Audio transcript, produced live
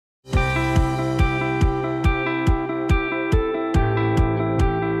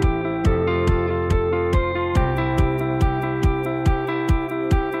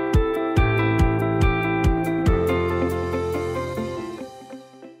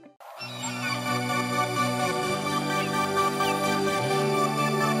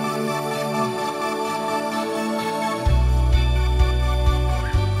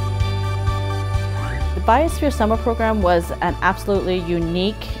Biosphere Summer Program was an absolutely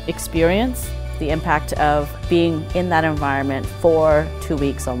unique experience. The impact of being in that environment for 2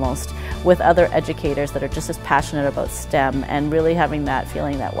 weeks almost with other educators that are just as passionate about STEM and really having that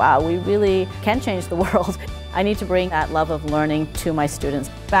feeling that, wow, we really can change the world. I need to bring that love of learning to my students,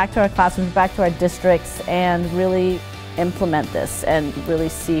 back to our classrooms, back to our districts, and really implement this and really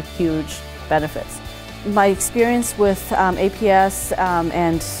see huge benefits. My experience with APS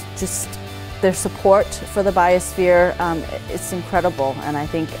and just their support for the biosphere, it's incredible, and I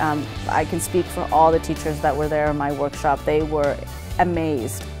think I can speak for all the teachers that were there in my workshop. They were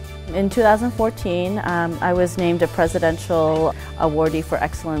amazed. In 2014, I was named a presidential awardee for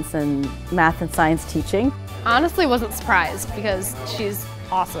excellence in math and science teaching. Honestly, wasn't surprised because she's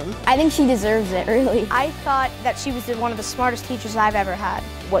awesome. I think she deserves it, really. I thought that she was one of the smartest teachers I've ever had.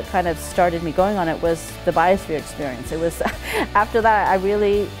 What kind of started me going on it was the biosphere experience. It was after that I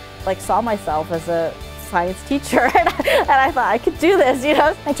really saw myself as a science teacher, and I thought I could do this, you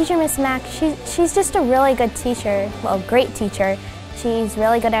know. My teacher, Miss Mack, she's just a really good teacher, well, great teacher. She's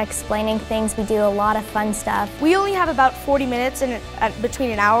really good at explaining things. We do a lot of fun stuff. We only have about 40 minutes between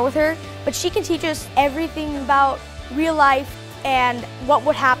an hour with her, but she can teach us everything about real life and what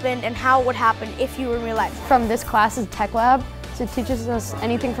would happen and how it would happen if you were in real life. From this class is Tech Lab, so it teaches us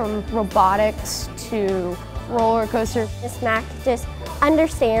anything from robotics to roller coaster. Miss Mack just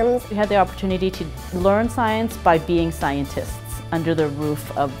understands. We had the opportunity to learn science by being scientists under the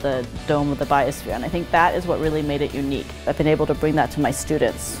roof of the dome of the biosphere, and I think that is what really made it unique. I've been able to bring that to my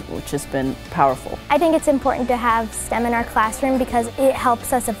students, which has been powerful. I think it's important to have STEM in our classroom because it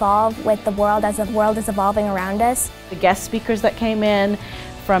helps us evolve with the world as the world is evolving around us. The guest speakers that came in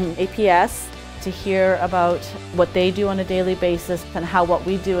from APS to hear about what they do on a daily basis and how what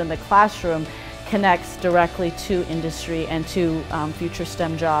we do in the classroom connects directly to industry and to future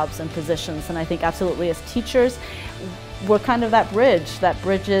STEM jobs and positions. And I think absolutely as teachers, we're kind of that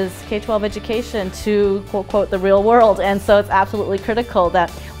bridges K-12 education to, quote, quote, the real world. And so it's absolutely critical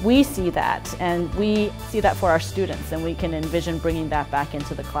that we see that and we see that for our students, and we can envision bringing that back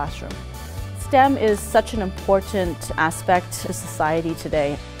into the classroom. STEM is such an important aspect to society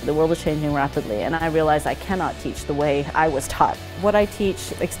today. The world is changing rapidly, and I realize I cannot teach the way I was taught. What I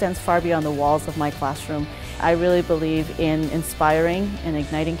teach extends far beyond the walls of my classroom. I really believe in inspiring and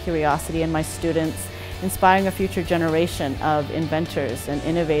igniting curiosity in my students, inspiring a future generation of inventors and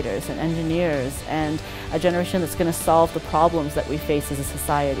innovators and engineers, and a generation that's going to solve the problems that we face as a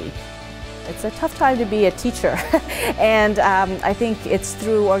society. It's a tough time to be a teacher, and I think it's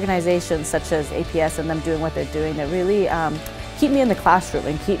through organizations such as APS and them doing what they're doing that really keep me in the classroom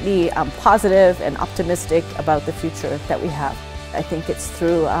and keep me positive and optimistic about the future that we have. I think it's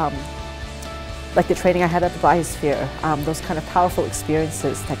through like the training I had at the Biosphere, those kind of powerful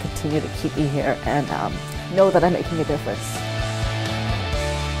experiences that continue to keep me here and know that I'm making a difference.